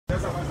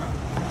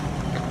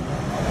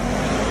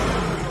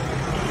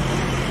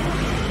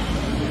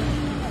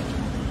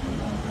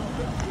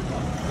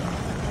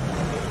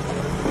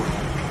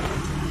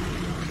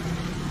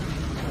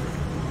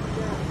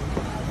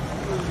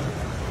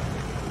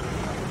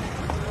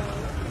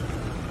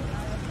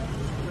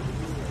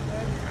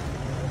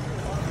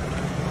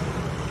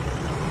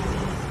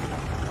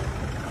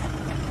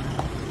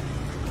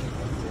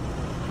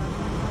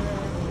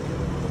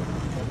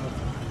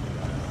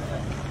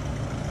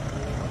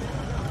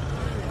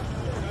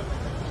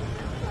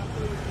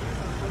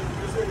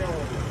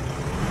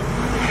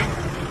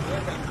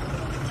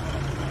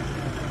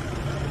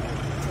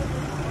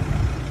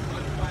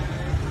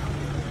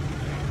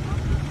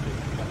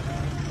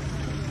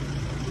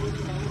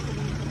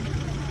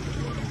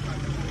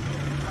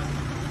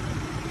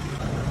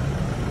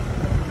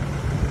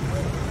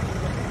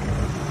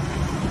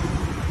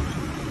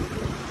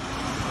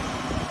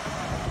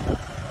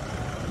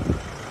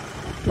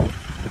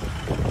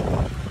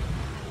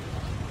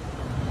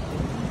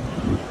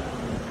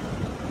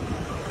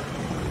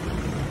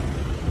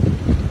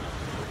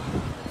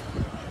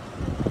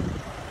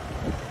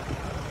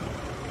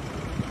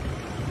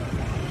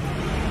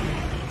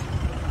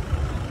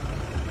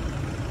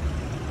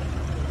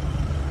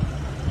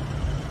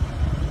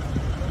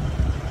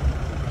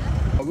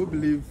we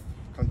believe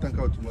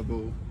Kantanka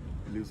Automobile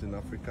believes in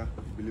Africa,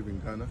 we believe in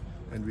Ghana,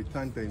 and we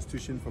thank the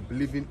institution for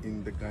believing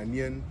in the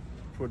Ghanaian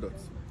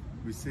products.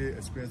 We say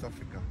Experience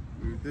Africa.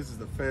 This is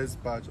the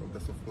first batch of the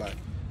supply.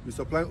 We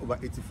supply over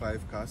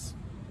 85 cars,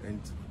 and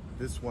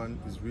this one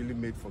is really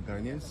made for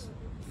Ghanaians,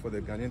 for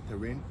the Ghanaian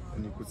terrain,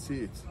 and you could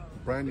see it.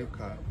 Brand new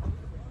car,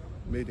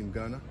 made in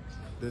Ghana.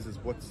 This is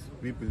what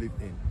we believe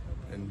in.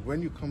 And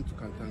when you come to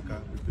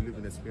Kantanka, we believe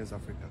in Experience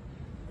Africa.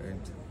 And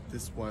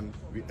this one,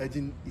 we're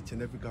urging each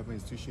and every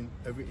government institution,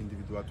 every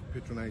individual to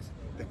patronize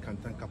the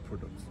Kantanka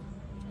products.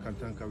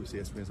 Kantanka, we say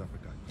Experience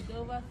Africa. The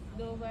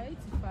over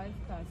 85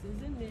 cars,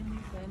 is it mainly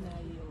for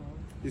NIA?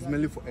 It's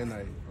mainly for NIA.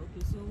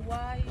 Okay, so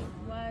why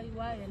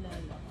NIA?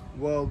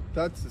 Well,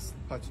 that's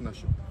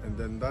partnership, and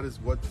then that is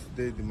what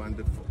they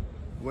demanded for.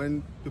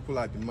 When people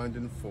are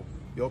demanding for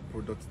your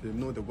products, they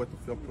know the worth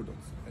of your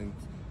products, and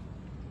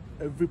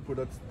every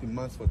product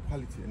demands for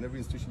quality, and every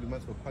institution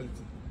demands for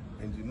quality.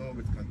 And you know,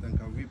 with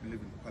Kantanka, we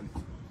believe in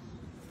quality.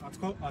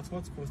 At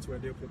what cost were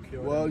they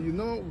procured? Well, you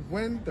know,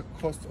 when the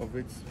cost of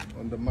it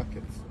on the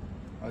market,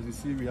 as you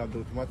see, we have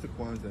the automatic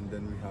ones, and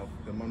then we have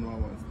the manual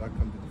ones that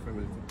come with different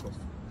relative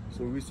costs.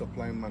 So we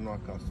supply manual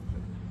cars to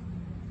them.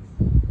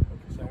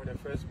 Okay, so with the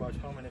first batch,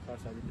 how many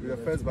cars have you? With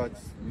the first batch,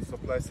 we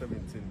supply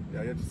 17. They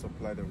are yet to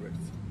supply the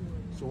rest.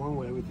 So when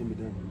will everything be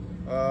done?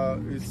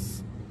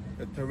 It's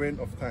a terrain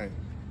of time.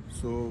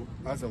 So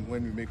as and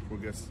when we make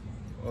progress,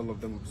 all of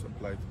them will be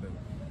supplied to them.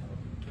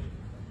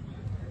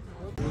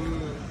 Oh,